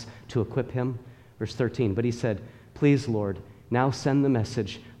promise to equip him? Verse 13, but he said, please, Lord, now send the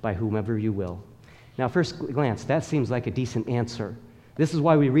message by whomever you will. Now, first glance, that seems like a decent answer. This is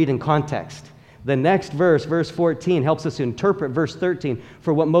why we read in context. The next verse, verse 14, helps us interpret verse 13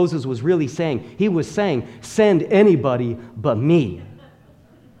 for what Moses was really saying. He was saying, send anybody but me.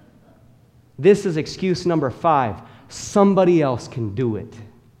 This is excuse number 5. Somebody else can do it.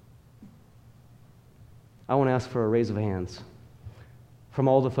 I want to ask for a raise of hands from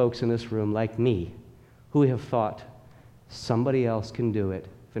all the folks in this room, like me, who have thought, somebody else can do it.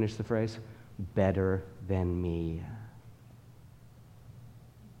 Finish the phrase. Better than me.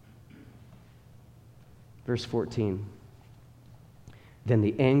 Verse 14, then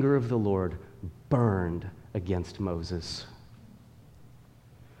the anger of the Lord burned against Moses.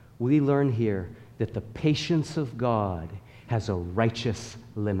 We learn here that the patience of God has a righteous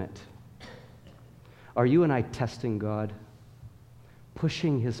limit. Are you and I testing God?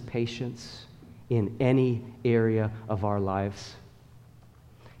 Pushing his patience in any area of our lives?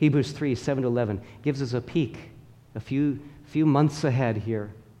 Hebrews 3, 7-11 gives us a peek, a few months ahead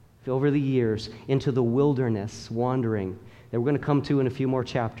here, over the years, into the wilderness wandering that we're going to come to in a few more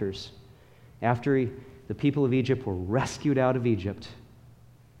chapters. After the people of Egypt were rescued out of Egypt,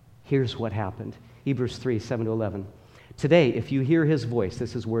 Here's what happened. Hebrews 3, 7 to 11. Today, if you hear his voice,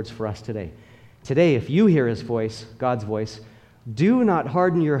 this is words for us today. Today, if you hear his voice, God's voice, do not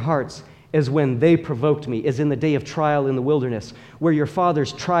harden your hearts as when they provoked me, as in the day of trial in the wilderness, where your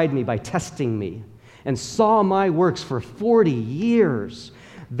fathers tried me by testing me and saw my works for 40 years.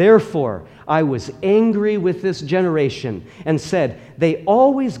 Therefore, I was angry with this generation and said, they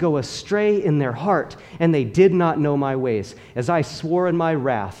always go astray in their heart, and they did not know my ways. As I swore in my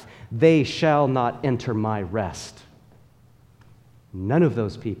wrath, they shall not enter my rest. None of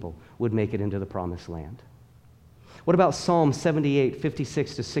those people would make it into the promised land. What about Psalm 78,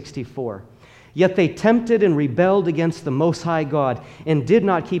 56 to 64? Yet they tempted and rebelled against the Most High God and did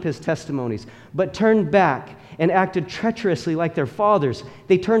not keep his testimonies, but turned back and acted treacherously like their fathers.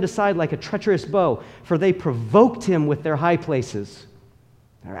 They turned aside like a treacherous bow, for they provoked him with their high places,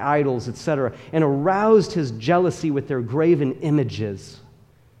 their idols, etc., and aroused his jealousy with their graven images,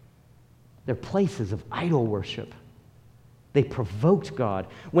 their places of idol worship. They provoked God.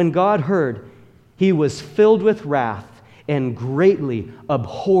 When God heard, he was filled with wrath and greatly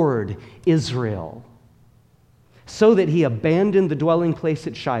abhorred Israel, so that he abandoned the dwelling place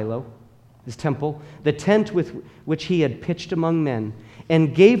at Shiloh, his temple, the tent with which he had pitched among men,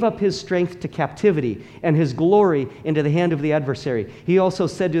 and gave up his strength to captivity and his glory into the hand of the adversary. He also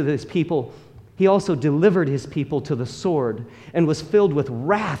said to his people, he also delivered his people to the sword and was filled with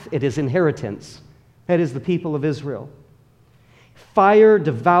wrath at his inheritance, that is, the people of Israel. Fire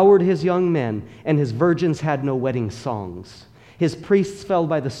devoured his young men, and his virgins had no wedding songs. His priests fell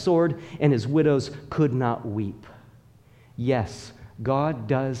by the sword, and his widows could not weep. Yes, God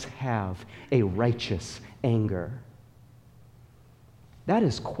does have a righteous anger. That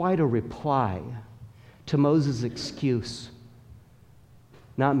is quite a reply to Moses' excuse.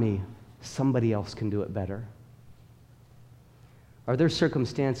 Not me, somebody else can do it better. Are there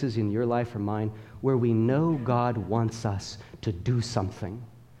circumstances in your life or mine where we know God wants us to do something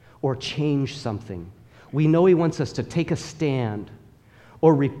or change something? We know he wants us to take a stand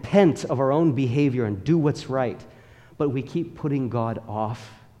or repent of our own behavior and do what's right, but we keep putting God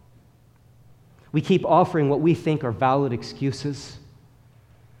off. We keep offering what we think are valid excuses.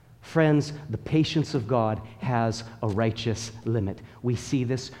 Friends, the patience of God has a righteous limit. We see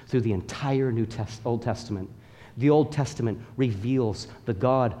this through the entire Old Testament. The Old Testament reveals the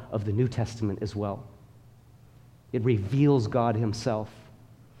God of the New Testament as well. It reveals God himself.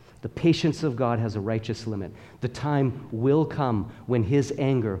 The patience of God has a righteous limit. The time will come when his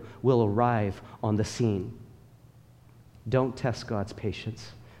anger will arrive on the scene. Don't test God's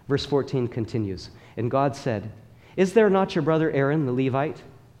patience. Verse 14 continues, and God said, is there not your brother Aaron the Levite?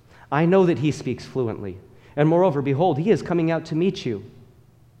 I know that he speaks fluently. And moreover, behold, he is coming out to meet you.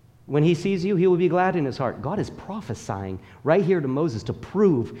 When he sees you, he will be glad in his heart. God is prophesying right here to Moses to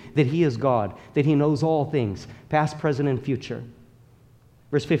prove that he is God, that he knows all things, past, present, and future.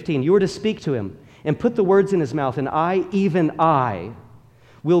 Verse 15, you are to speak to him and put the words in his mouth, and I, even I,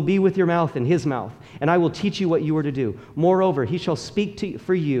 will be with your mouth and his mouth, and I will teach you what you are to do. Moreover, he shall speak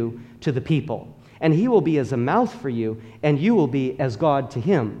for you to the people, and he will be as a mouth for you, and you will be as God to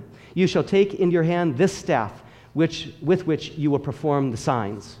him. You shall take in your hand this staff, with which you will perform the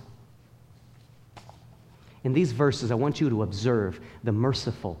signs. In these verses, I want you to observe the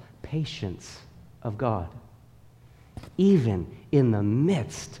merciful patience of God, even in the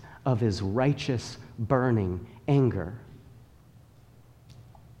midst of his righteous, burning anger.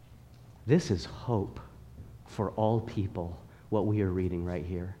 This is hope for all people, what we are reading right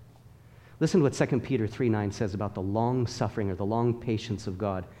here. Listen to what 2 Peter 3:9 says about the long suffering or the long patience of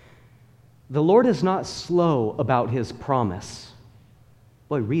God. The Lord is not slow about his promise.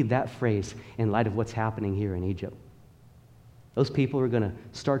 Boy, read that phrase in light of what's happening here in Egypt. Those people are going to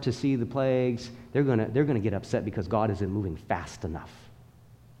start to see the plagues. They're going to get upset because God isn't moving fast enough.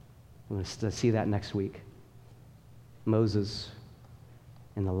 We're going to see that next week. Moses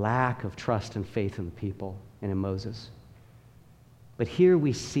and the lack of trust and faith in the people and in Moses. But here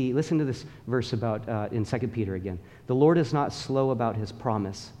we see, listen to this verse about in 2 Peter again. The Lord is not slow about his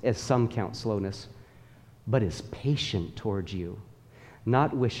promise, as some count slowness, but is patient towards you,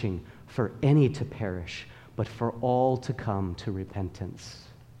 not wishing for any to perish, but for all to come to repentance.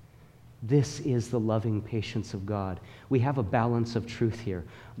 This is the loving patience of God. We have a balance of truth here.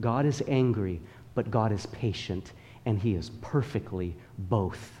 God is angry, but God is patient, and he is perfectly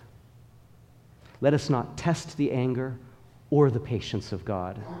both. Let us not test the anger or the patience of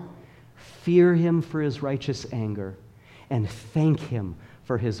God. Fear him for his righteous anger, and thank him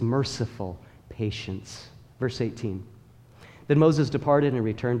for his merciful patience. Verse 18. Then Moses departed and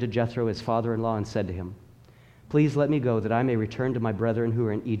returned to Jethro, his father-in-law, and said to him, Please let me go that I may return to my brethren who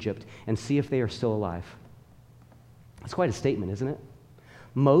are in Egypt and see if they are still alive. That's quite a statement, isn't it?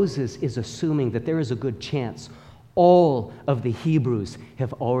 Moses is assuming that there is a good chance all of the Hebrews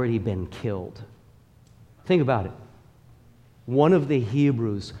have already been killed. Think about it. One of the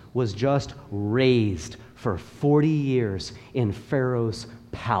Hebrews was just raised for 40 years in Pharaoh's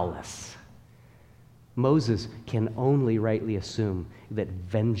palace. Moses can only rightly assume that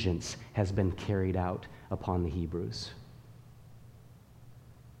vengeance has been carried out upon the Hebrews.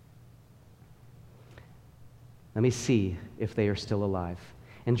 Let me see if they are still alive.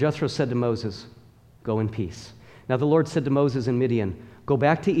 And Jethro said to Moses, go in peace. Now the Lord said to Moses in Midian, go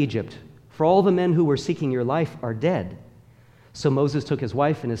back to Egypt, for all the men who were seeking your life are dead. So Moses took his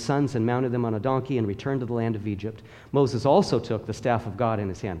wife and his sons and mounted them on a donkey and returned to the land of Egypt. Moses also took the staff of God in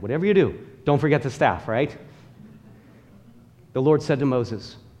his hand. Whatever you do, don't forget the staff, right? The Lord said to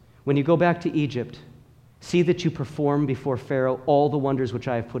Moses, when you go back to Egypt, see that you perform before Pharaoh all the wonders which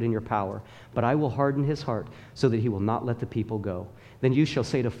I have put in your power. But I will harden his heart so that he will not let the people go. Then you shall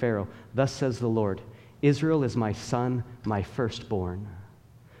say to Pharaoh, thus says the Lord, Israel is my son, my firstborn.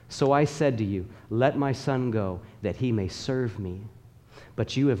 So I said to you, let my son go, that he may serve me.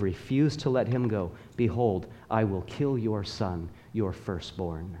 But you have refused to let him go. Behold, I will kill your son, your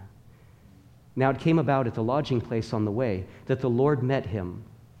firstborn. Now it came about at the lodging place on the way that the Lord met him,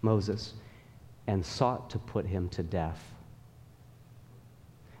 Moses, and sought to put him to death.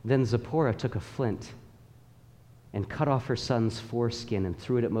 Then Zipporah took a flint and cut off her son's foreskin and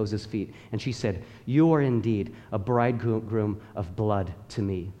threw it at Moses' feet. And she said, you are indeed a bridegroom of blood to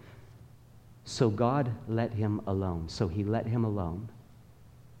me. So God let him alone. So he let him alone.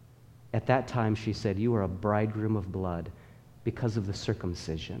 At that time, she said, you are a bridegroom of blood because of the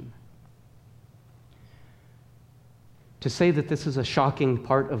circumcision. To say that this is a shocking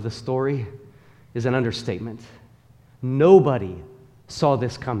part of the story is an understatement. Nobody saw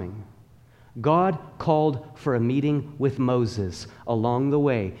this coming. God called for a meeting with Moses along the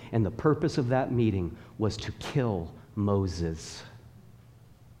way, and the purpose of that meeting was to kill Moses.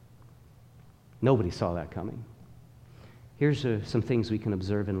 Nobody saw that coming. Here's some things we can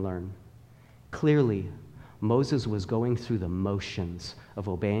observe and learn. Clearly, Moses was going through the motions of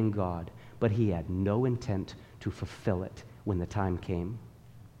obeying God, but he had no intent to fulfill it when the time came.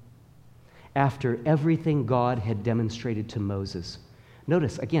 After everything God had demonstrated to Moses,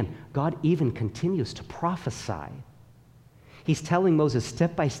 notice, again, God even continues to prophesy. He's telling Moses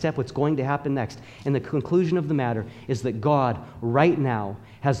step by step what's going to happen next. And the conclusion of the matter is that God, right now,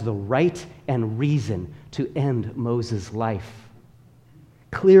 has the right and reason to end Moses' life.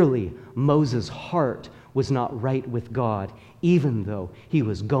 Clearly, Moses' heart was not right with God, even though he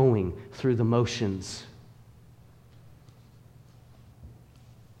was going through the motions.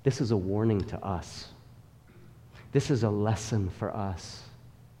 This is a warning to us. This is a lesson for us.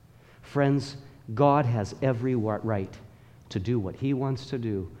 Friends, God has every right to do what he wants to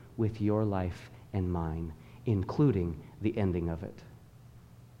do with your life and mine, including the ending of it.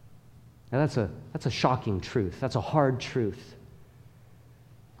 Now that's a shocking truth. That's a hard truth.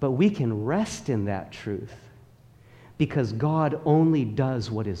 But we can rest in that truth because God only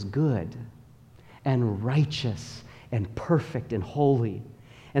does what is good and righteous and perfect and holy.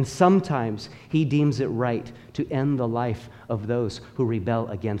 And sometimes he deems it right to end the life of those who rebel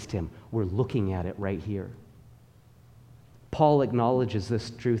against him. We're looking at it right here. Paul acknowledges this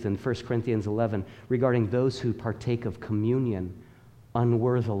truth in 1 Corinthians 11 regarding those who partake of communion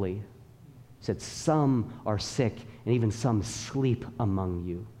unworthily. He said, some are sick and even some sleep among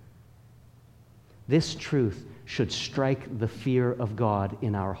you. This truth should strike the fear of God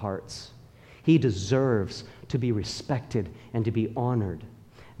in our hearts. He deserves to be respected and to be honored.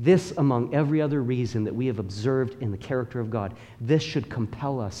 This, among every other reason that we have observed in the character of God, this should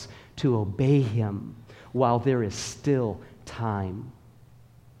compel us to obey him while there is still time.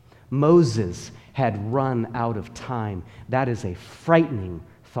 Moses had run out of time. That is a frightening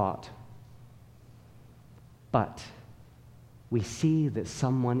thought. But we see that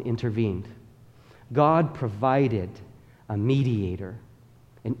someone intervened. God provided a mediator,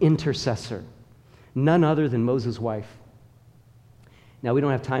 an intercessor, none other than Moses' wife. Now, we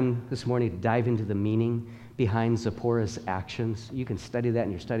don't have time this morning to dive into the meaning behind Zipporah's actions. You can study that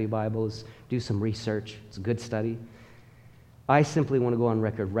in your study Bibles, do some research. It's a good study. I simply want to go on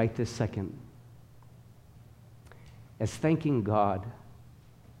record right this second as thanking God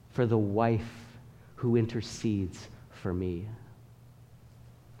for the wife who intercedes for me.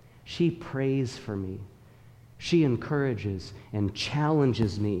 She prays for me. She encourages and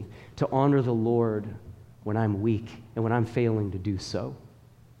challenges me to honor the Lord when I'm weak and when I'm failing to do so.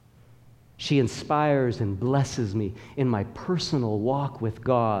 She inspires and blesses me in my personal walk with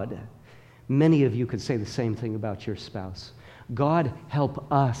God. Many of you could say the same thing about your spouse. God,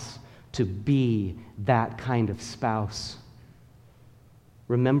 help us to be that kind of spouse.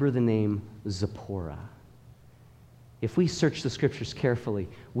 Remember the name Zipporah. If we search the scriptures carefully,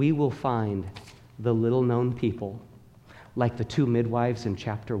 we will find the little-known people, like the two midwives in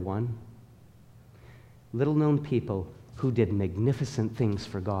chapter 1. Little-known people who did magnificent things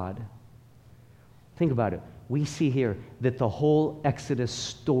for God. Think about it. We see here that the whole Exodus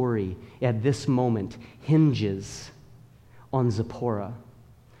story at this moment hinges on Zipporah.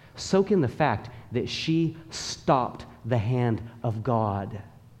 Soak in the fact that she stopped the hand of God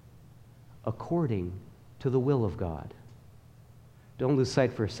according to the will of God. Don't lose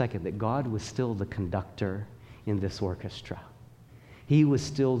sight for a second that God was still the conductor in this orchestra. He was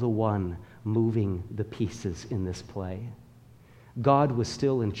still the one moving the pieces in this play. God was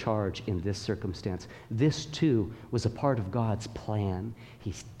still in charge in this circumstance. This, too, was a part of God's plan.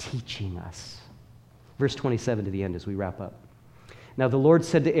 He's teaching us. Verse 27 to the end as we wrap up. Now the Lord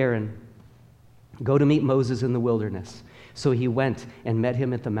said to Aaron, "Go to meet Moses in the wilderness." So he went and met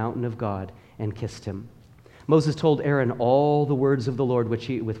him at the mountain of God and kissed him. Moses told Aaron all the words of the Lord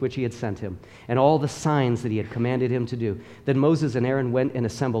with which he had sent him, and all the signs that he had commanded him to do. Then Moses and Aaron went and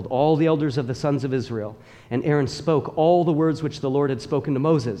assembled all the elders of the sons of Israel, and Aaron spoke all the words which the Lord had spoken to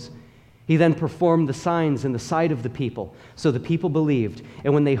Moses. He then performed the signs in the sight of the people, so the people believed.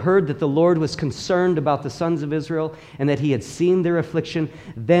 And when they heard that the Lord was concerned about the sons of Israel and that he had seen their affliction,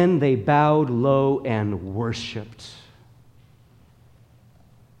 then they bowed low and worshiped.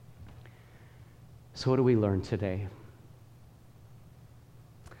 So what do we learn today?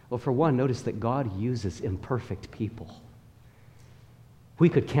 Well, for one, notice that God uses imperfect people. We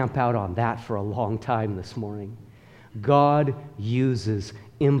could camp out on that for a long time this morning. God uses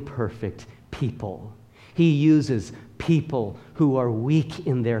imperfect people. He uses people who are weak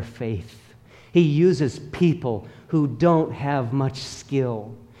in their faith. He uses people who don't have much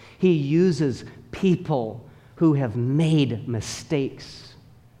skill. He uses people who have made mistakes.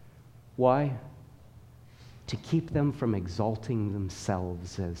 Why? To keep them from exalting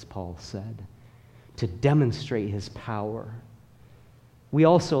themselves, as Paul said, to demonstrate his power. We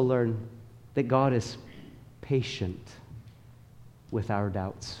also learn that God is patient with our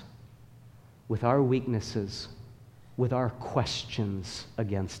doubts, with our weaknesses, with our questions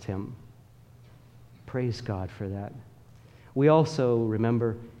against him. Praise God for that. We also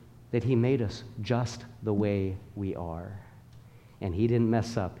remember that he made us just the way we are. And he didn't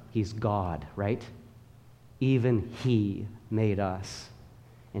mess up. He's God, right? Even he made us,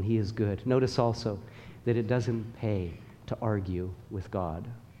 and he is good. Notice also that it doesn't pay to argue with God.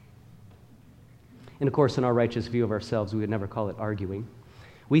 And of course, in our righteous view of ourselves, we would never call it arguing.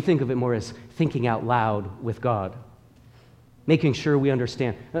 We think of it more as thinking out loud with God, making sure we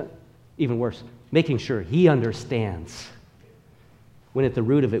understand, even worse, making sure he understands, when at the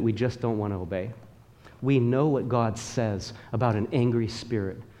root of it, we just don't want to obey. We know what God says about an angry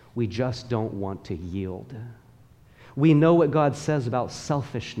spirit. We just don't want to yield. We know what God says about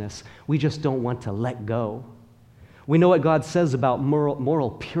selfishness. We just don't want to let go. We know what God says about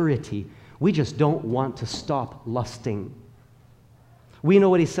moral purity. We just don't want to stop lusting. We know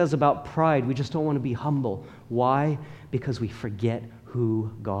what he says about pride. We just don't want to be humble. Why? Because we forget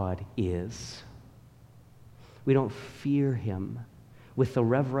who God is. We don't fear him with the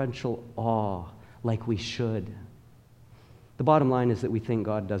reverential awe like we should. The bottom line is that we think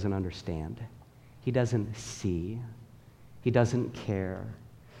God doesn't understand. He doesn't see. He doesn't care.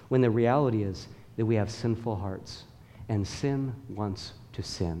 When the reality is that we have sinful hearts, and sin wants to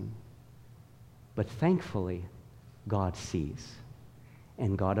sin. But thankfully, God sees,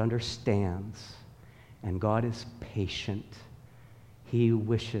 and God understands, and God is patient. He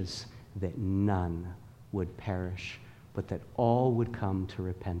wishes that none would perish, but that all would come to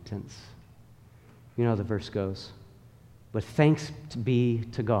repentance. You know how the verse goes. But thanks be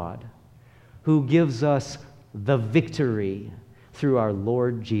to God, who gives us the victory through our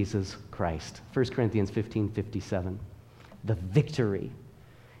Lord Jesus Christ. 1 Corinthians 15:57. The victory.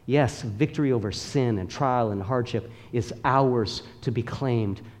 Yes, victory over sin and trial and hardship is ours to be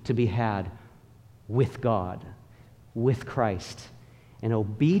claimed, to be had with God, with Christ. And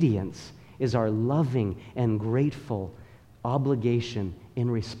obedience is our loving and grateful obligation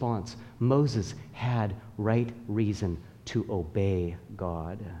in response. Moses had right reason to obey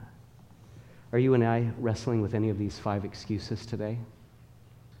God. Are you and I wrestling with any of these 5 excuses today?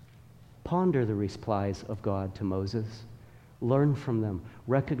 Ponder the replies of God to Moses. Learn from them.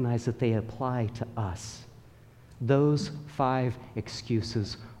 Recognize that they apply to us. Those 5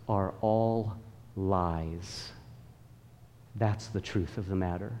 excuses are all lies. That's the truth of the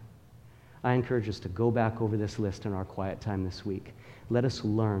matter. I encourage us to go back over this list in our quiet time this week. Let us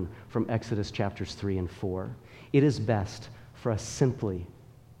learn from Exodus chapters 3 and 4. It is best for us simply,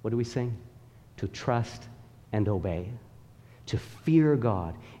 what do we sing? To trust and obey, to fear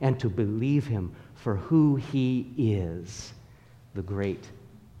God and to believe Him for who He is, the great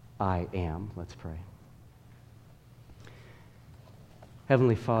I am. Let's pray.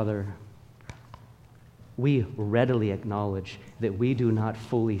 Heavenly Father, we readily acknowledge that we do not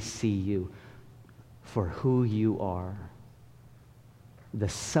fully see You for who You are, the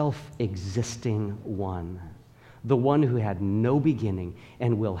self-existing one, the one who had no beginning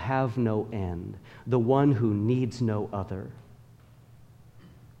and will have no end, the one who needs no other.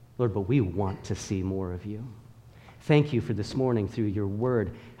 Lord, but we want to see more of You. Thank You for this morning through Your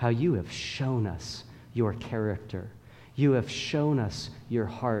word, how You have shown us Your character. You have shown us Your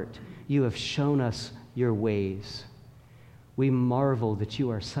heart. You have shown us Your ways. We marvel that You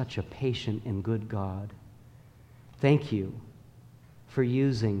are such a patient and good God. Thank You for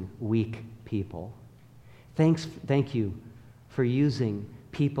using weak people. Thank You for using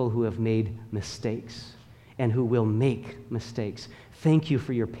people who have made mistakes and who will make mistakes. Thank You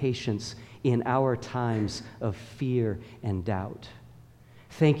for Your patience in our times of fear and doubt.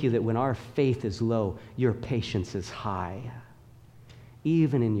 Thank You that when our faith is low, Your patience is high.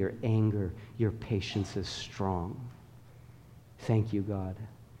 Even in Your anger, Your patience is strong. Thank You, God.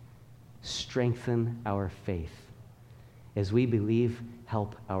 Strengthen our faith. As we believe,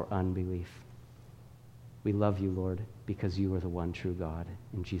 help our unbelief. We love You, Lord, because You are the one true God.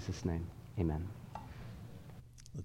 In Jesus' name, amen.